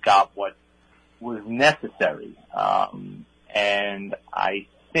out and he got what was necessary. And I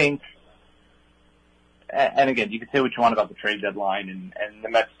think, and again, you can say what you want about the trade deadline, and the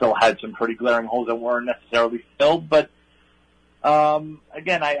Mets still had some pretty glaring holes that weren't necessarily filled, but,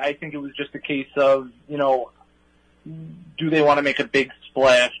 again, I think it was just a case of, do they want to make a big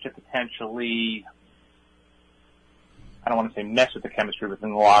splash to potentially, I don't want to say mess with the chemistry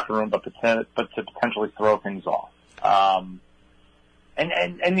within the locker room, but to potentially throw things off.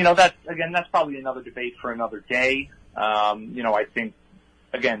 That's probably another debate for another day. I think,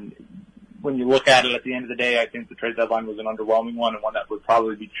 again, when you look at it at the end of the day, I think the trade deadline was an underwhelming one and one that would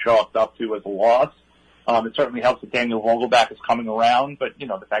probably be chalked up to as a loss. It certainly helps that Daniel Vogelbach is coming around, but,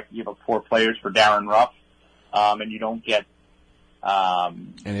 the fact that you have 4 players for Darren Ruff, and you don't get,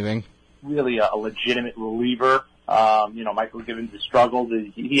 anything really a legitimate reliever. Michael Givens has struggled.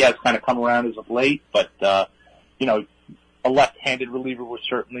 He has kind of come around as of late, but, a left-handed reliever was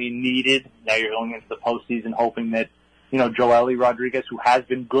certainly needed. Now you're going into the postseason hoping that, Joely Rodriguez, who has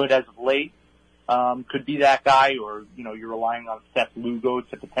been good as of late, could be that guy, or, you're relying on Seth Lugo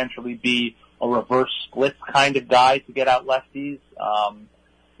to potentially be a reverse splits kind of guy to get out lefties.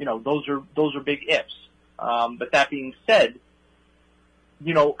 Those are big ifs. But that being said,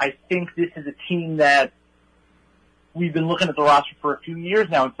 I think this is a team that we've been looking at the roster for a few years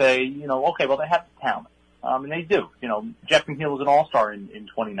now and say, okay, well, they have the talent. And they do. Jeff McNeil was an all-star in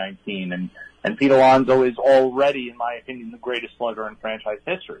 2019, and Pete Alonso is already, in my opinion, the greatest slugger in franchise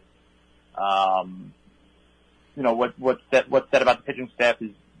history. What's said about the pitching staff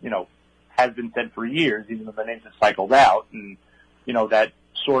is, has been said for years, even though the names have cycled out, and, that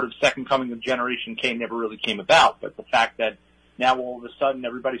sort of second coming of Generation K never really came about. But the fact that now all of a sudden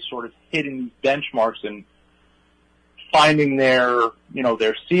everybody's sort of hitting these benchmarks and finding their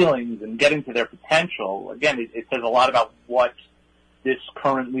ceilings and getting to their potential, again, it says a lot about what this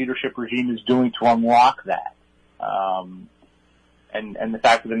current leadership regime is doing to unlock that. And the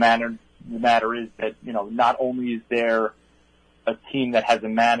fact of the matter is that, not only is there a team that has a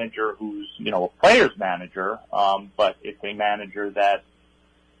manager who's, a player's manager, but it's a manager that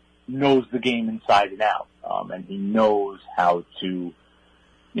knows the game inside and out. And he knows how to,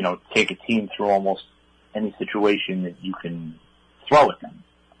 take a team through almost any situation that you can throw at them.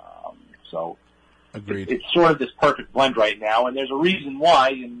 So agreed. It's sort of this perfect blend right now, and there's a reason why,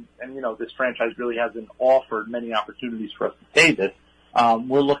 and this franchise really hasn't offered many opportunities for us to say this.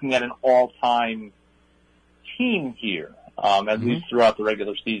 We're looking at an all-time team here, at least throughout the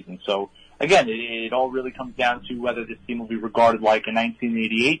regular season. So again, it all really comes down to whether this team will be regarded like a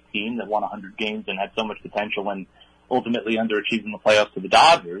 1988 team that won 100 games and had so much potential and ultimately underachieved in the playoffs to the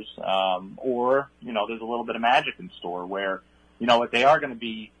Dodgers, or, there's a little bit of magic in store where, what they are going to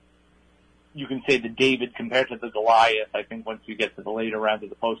be, you can say the David compared to the Goliath, I think, once you get to the later rounds of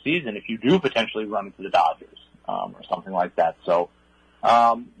the postseason, if you do potentially run into the Dodgers, or something like that. So,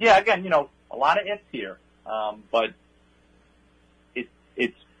 again, a lot of ifs here, but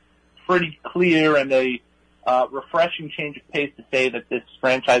it's pretty clear and a refreshing change of pace to say that this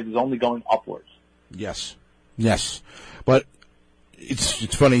franchise is only going upwards. Yes, but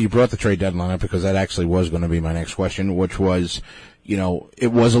it's funny you brought the trade deadline up because that actually was going to be my next question, which was,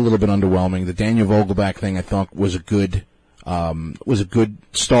 it was a little bit underwhelming. The Daniel Vogelbach thing I thought was a good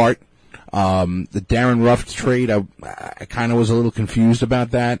start. The Darren Ruff trade, I kind of was a little confused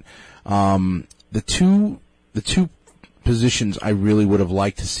about that. The two positions I really would have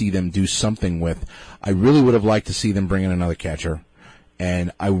liked to see them do something with. I really would have liked to see them bring in another catcher.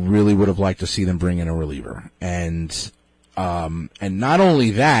 And I really would have liked to see them bring in a reliever. And not only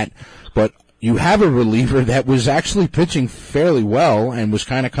that, but you have a reliever that was actually pitching fairly well and was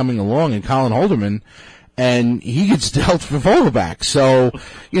kind of coming along in Colin Holderman, and he gets dealt for Vogelbach. So,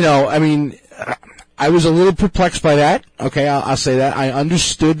 I was a little perplexed by that. Okay, I'll say that. I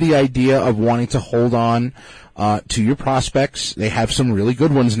understood the idea of wanting to hold on to your prospects. They have some really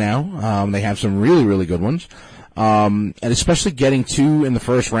good ones now. They have some really, really good ones. And especially getting 2 in the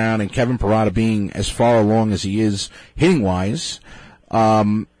first round and Kevin Parada being as far along as he is hitting-wise,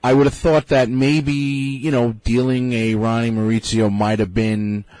 I would have thought that maybe, dealing a Ronnie Maurizio might have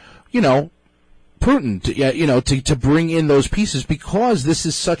been, prudent, to bring in those pieces because this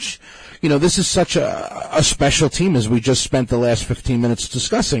is such a special team, as we just spent the last 15 minutes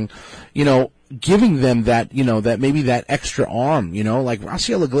discussing, giving them that, that maybe that extra arm, like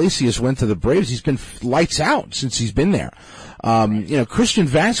Raisel Iglesias went to the Braves. He's been lights out since he's been there. Christian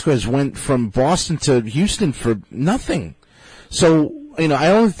Vasquez went from Boston to Houston for nothing. So, I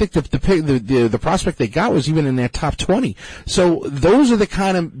don't think that the prospect they got was even in their top 20. So those are the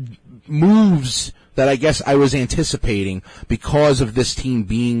kind of moves that I guess I was anticipating because of this team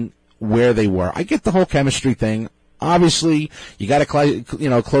being where they were. I get the whole chemistry thing. Obviously, you got a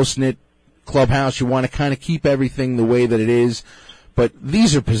close-knit clubhouse. You want to kind of keep everything the way that it is. But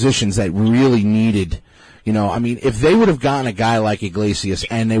these are positions that really needed, if they would have gotten a guy like Iglesias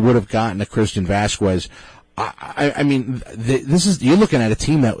and they would have gotten a Christian Vasquez, this is, you're looking at a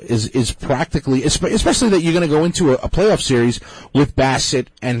team that is practically, especially that you're going to go into a playoff series with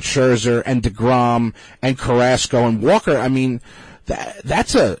Bassett and Scherzer and DeGrom and Carrasco and Walker.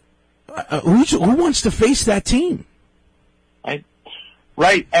 That's who wants to face that team?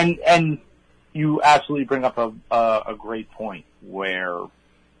 Right. And you absolutely bring up a great point where,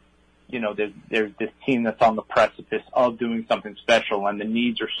 there's this team that's on the precipice of doing something special, and the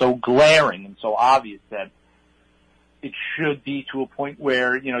needs are so glaring and so obvious that it should be to a point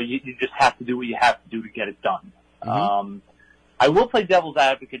where, you just have to do what you have to do to get it done. Mm-hmm. I will play devil's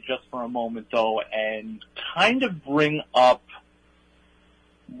advocate just for a moment, though, and kind of bring up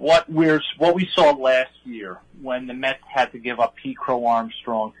what we saw last year when the Mets had to give up Pete Crow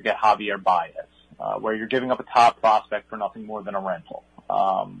Armstrong to get Javier Baez, where you're giving up a top prospect for nothing more than a rental.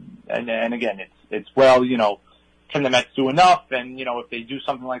 And again, it's can the Mets do enough? And, if they do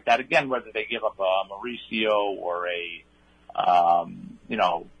something like that again, whether they give up a Mauricio or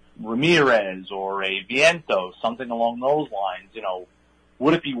Ramirez or a Vientos, something along those lines,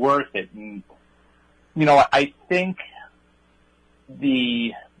 would it be worth it? And, I think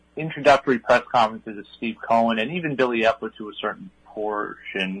the introductory press conferences of Steve Cohen and even Billy Epler to a certain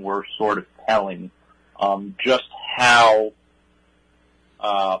portion were sort of telling, just how,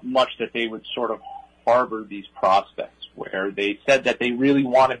 much that they would sort of harbor these prospects, where they said that they really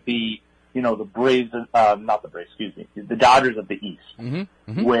want to be, the the Dodgers of the East, mm-hmm.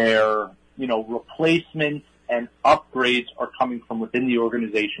 Mm-hmm. where, replacements and upgrades are coming from within the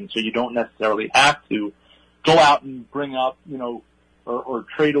organization, so you don't necessarily have to go out and bring up, or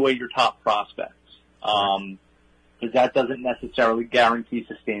trade away your top prospects, because that doesn't necessarily guarantee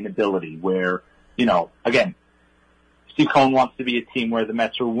sustainability, where, again, Steve Cohen wants to be a team where the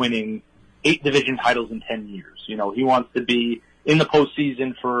Mets are winning 8 division titles in 10 years. He wants to be in the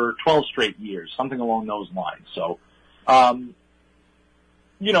postseason for 12 straight years, something along those lines. So,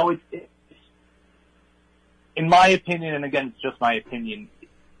 it's, in my opinion, and again, it's just my opinion,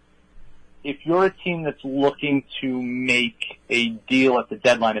 if you're a team that's looking to make a deal at the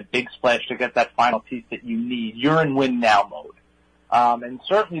deadline, a big splash to get that final piece that you need, you're in win-now mode. And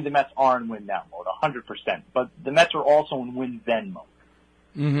certainly the Mets are in win-now mode, 100%. But the Mets are also in win-then mode.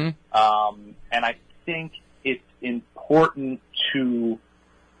 Mm-hmm. And I think it's important for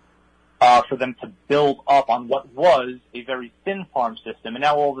them to build up on what was a very thin farm system. And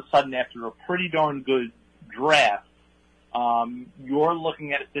now all of a sudden, after a pretty darn good draft, you're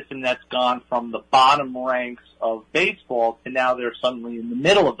looking at a system that's gone from the bottom ranks of baseball to now they're suddenly in the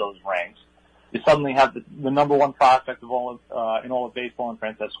middle of those ranks. You suddenly have the number one prospect of all in all of baseball in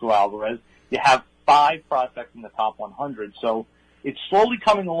Francisco Alvarez. You have 5 prospects in the top 100. So it's slowly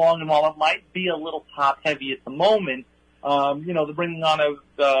coming along, and while it might be a little top heavy at the moment, the bringing on of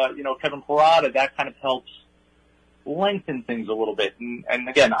Kevin Parada, that kind of helps lengthen things a little bit. And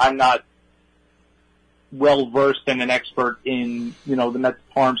again, I'm not well versed and an expert in, the Mets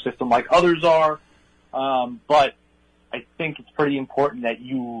farm system like others are. But I think it's pretty important that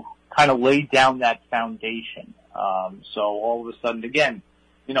you kind of lay down that foundation. So all of a sudden, again,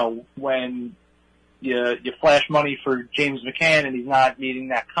 when you flash money for James McCann and he's not meeting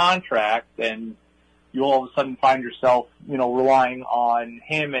that contract, then you all of a sudden find yourself, relying on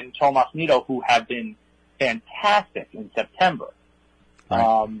him and Tomas Nido, who have been fantastic in September.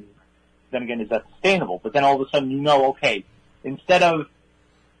 Right. Then again, is that sustainable? But then all of a sudden, okay, instead of,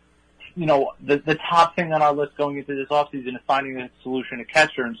 the top thing on our list going into this offseason is finding a solution to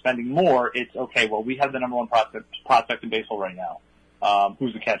catcher and spending more, it's, okay, well, we have the number one prospect in baseball right now.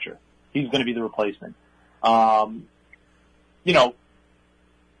 Who's the catcher? He's going to be the replacement.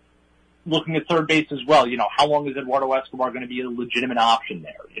 Looking at third base as well, how long is Eduardo Escobar going to be a legitimate option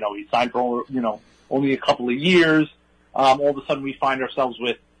there? He signed for, only a couple of years. All of a sudden we find ourselves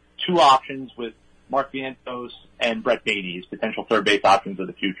with 2 options with, Mark Vientos, and Brett Baty as potential third base options of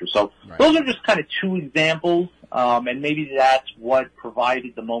the future. So those are just kind of two examples, and maybe that's what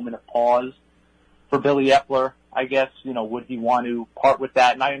provided the moment of pause for Billy Epler. I guess, would he want to part with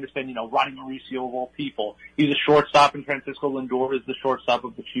that? And I understand, Ronnie Mauricio of all people, he's a shortstop, and Francisco Lindor is the shortstop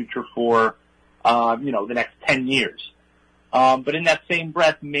of the future for, the next 10 years. But in that same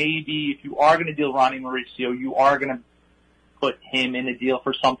breath, maybe if you are going to deal Ronnie Mauricio, you are going to put him in a deal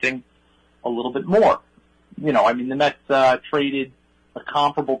for something a little bit more. The Mets traded a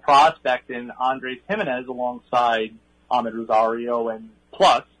comparable prospect in Andres Jimenez alongside Ahmed Rosario and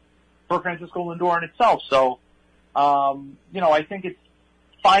plus for Francisco Lindor in itself. So, I think it's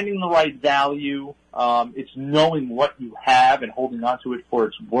finding the right value. It's knowing what you have and holding on to it for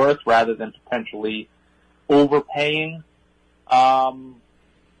its worth rather than potentially overpaying. Then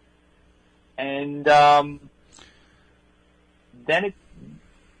it's,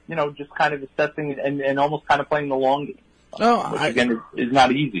 just kind of assessing and almost kind of playing the long game. Which again is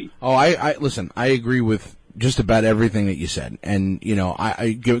not easy. Listen, I agree with just about everything that you said. And,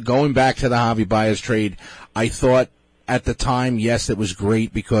 going back to the Javi Baez trade, I thought at the time, yes, it was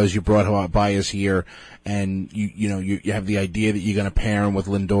great because you brought Baez here and you have the idea that you're going to pair him with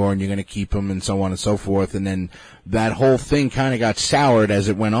Lindor and you're going to keep him and so on and so forth. And then that whole thing kind of got soured as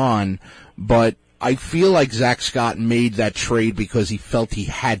it went on. But I feel like Zach Scott made that trade because he felt he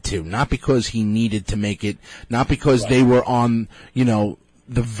had to, not because he needed to make it, not because they were on,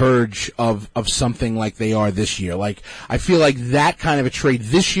 the verge of something like they are this year. Like, I feel like that kind of a trade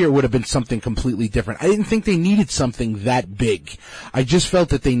this year would have been something completely different. I didn't think they needed something that big. I just felt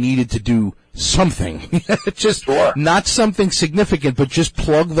that they needed to do something. Just not something significant, but just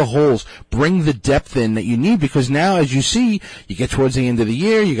plug the holes, bring the depth in that you need, because now, as you see, you get towards the end of the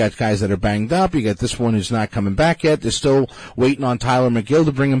year, you got guys that are banged up, you got this one who's not coming back yet, they're still waiting on Tyler McGill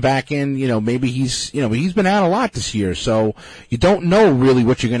to bring him back in, maybe he's been out a lot this year, so you don't know really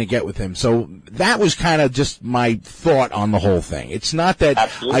what you're going to get with him. So that was kind of just my thought on the whole thing. It's not that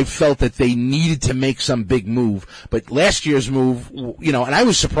I felt that they needed to make some big move, but last year's move, and I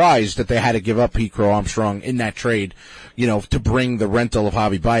was surprised that they had to give up Pete Crow Armstrong in that trade, to bring the rental of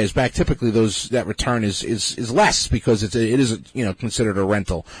Javi Baez back. Typically that return is less because it is considered a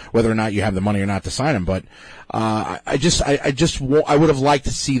rental, whether or not you have the money or not to sign him. But I would have liked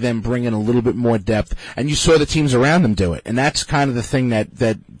to see them bring in a little bit more depth, and you saw the teams around them do it, and that's kind of the thing that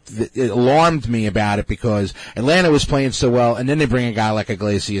it alarmed me about it, because Atlanta was playing so well, and then they bring a guy like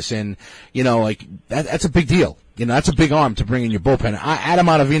Iglesias in, that's a big deal. That's a big arm to bring in your bullpen. Adam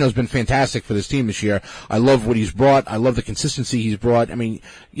Ottavino's been fantastic for this team this year. I love what he's brought. I love the consistency he's brought. I mean,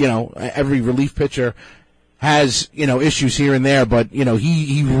 every relief pitcher has, issues here and there, but,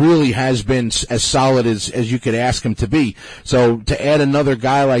 he really has been as solid as you could ask him to be. So to add another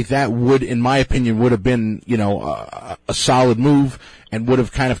guy like that would, in my opinion, would have been, a solid move and would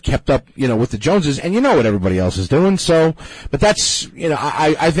have kind of kept up, with the Joneses, and what everybody else is doing. So, but that's,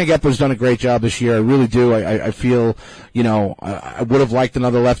 I think Epler's done a great job this year. I really do. I feel, I would have liked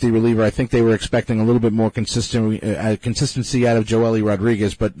another lefty reliever. I think they were expecting a little bit more consistency out of Joely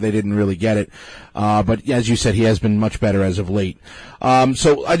Rodriguez, but they didn't really get it. But as you said, he has been much better as of late.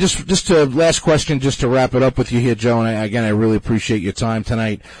 So I just to last question, just to wrap it up with you here, Joe, and I really appreciate your time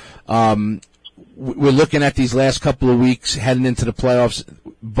tonight. We're looking at these last couple of weeks heading into the playoffs.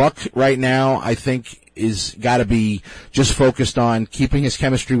 Buck right now, I think, is got to be just focused on keeping his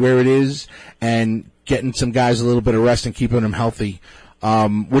chemistry where it is and getting some guys a little bit of rest and keeping them healthy.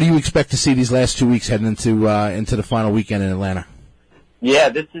 What do you expect to see these last 2 weeks heading into the final weekend in Atlanta? Yeah,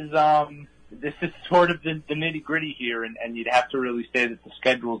 this is sort of the nitty gritty here, and you'd have to really say that the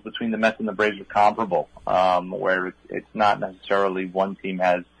schedules between the Mets and the Braves are comparable, where it's not necessarily one team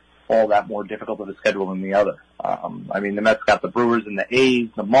has all that more difficult of a schedule than the other. The Mets got the Brewers and the A's,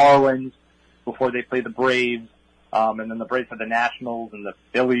 the Marlins before they play the Braves, and then the Braves have the Nationals and the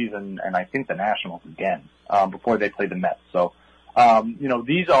Phillies and I think the Nationals again, before they play the Mets. So,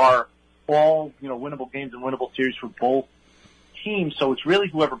 these are all, winnable games and winnable series for both teams, so it's really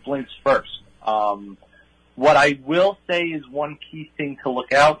whoever blinks first. What I will say is one key thing to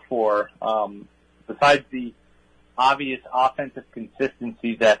look out for, besides the obvious offensive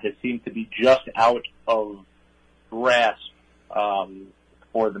consistency that has seemed to be just out of grasp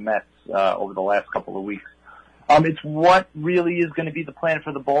for the Mets over the last couple of weeks. It's what really is going to be the plan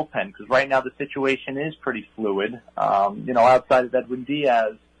for the bullpen, because right now the situation is pretty fluid. Outside of Edwin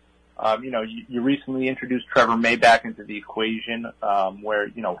Diaz, you recently introduced Trevor May back into the equation, where,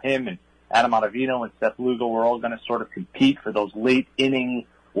 him and Adam Ottavino and Seth Lugo were all going to sort of compete for those late inning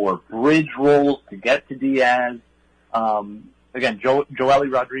or bridge roles to get to Diaz. again,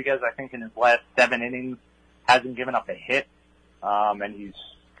 Joely Rodriguez, I think in his last 7 innings, hasn't given up a hit, and he's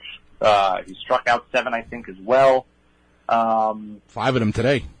struck out 7, I think, as well. 5 of them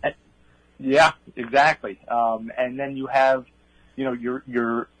today. Yeah, exactly. And then you have,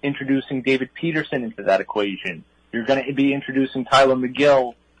 you're introducing David Peterson into that equation. You're going to be introducing Tyler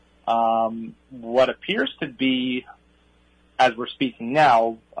McGill. What appears to be, as we're speaking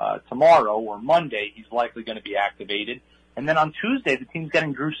now, tomorrow or Monday, he's likely going to be activated. And then on Tuesday, the team's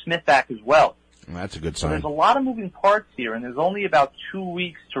getting Drew Smith back as well. That's a good sign. So there's a lot of moving parts here, and there's only about 2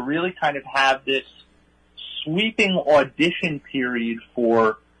 weeks to really kind of have this sweeping audition period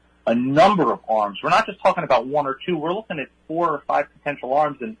for a number of arms. We're not just talking about 1 or 2. We're looking at 4 or 5 potential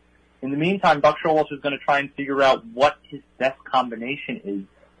arms. And in the meantime, Buck Showalter is going to try and figure out what his best combination is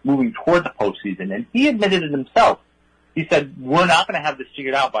moving toward the postseason. And he admitted it himself. He said, we're not going to have this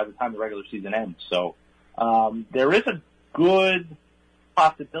figured out by the time the regular season ends. So there is a good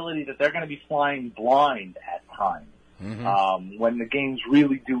possibility that they're going to be flying blind at times when the games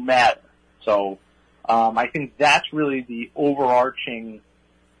really do matter. So I think that's really the overarching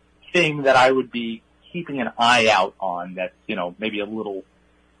thing that I would be keeping an eye out on that's, maybe a little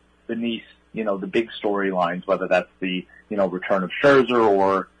beneath, the big storylines, whether that's the, return of Scherzer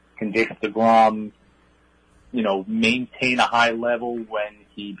or can Jacob deGrom, maintain a high level when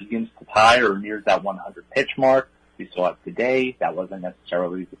he begins to tire or nears that 100 pitch mark. We saw it today. That wasn't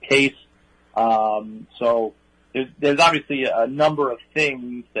necessarily the case. So there's obviously a number of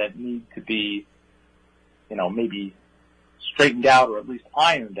things that need to be, maybe straightened out or at least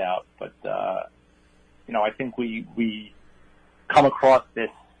ironed out. But, I think we come across this,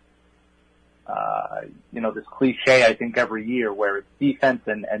 this cliche, I think, every year where it's defense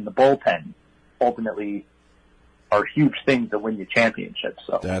and the bullpen ultimately are huge things that win you championships.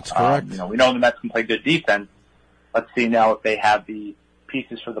 So that's correct. We know the Mets can play good defense. Let's see now if they have the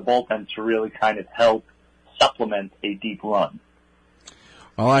pieces for the bullpen to really kind of help supplement a deep run.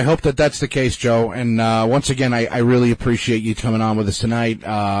 Well, I hope that that's the case, Joe. And once again, I really appreciate you coming on with us tonight.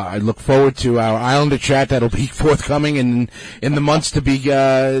 I look forward to our Islander chat that'll be forthcoming in the months to be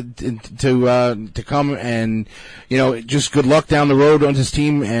to come. And just good luck down the road on this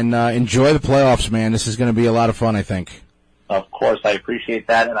team, and enjoy the playoffs, man. This is going to be a lot of fun, I think. Of course, I appreciate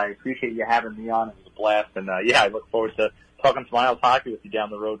that, and I appreciate you having me on. It was a blast, and I look forward to talking some Isles hockey with you down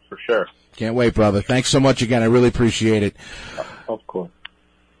the road for sure. Can't wait, brother. Thanks so much again. I really appreciate it. Of course.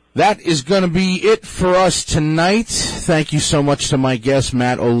 That is going to be it for us tonight. Thank you so much to my guest,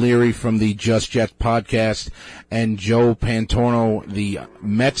 Matt O'Leary from the Just Jets podcast, and Joe Pantorno, the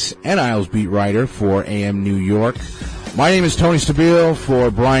Mets and Isles beat writer for AM New York. My name is Tony Stabile for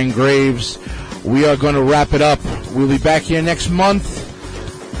Brian Graves. We are going to wrap it up. We'll be back here next month.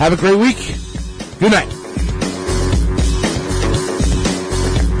 Have a great week. Good night.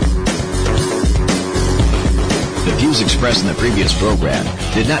 The views expressed in the previous program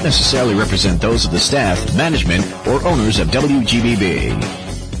did not necessarily represent those of the staff, management, or owners of WGBB.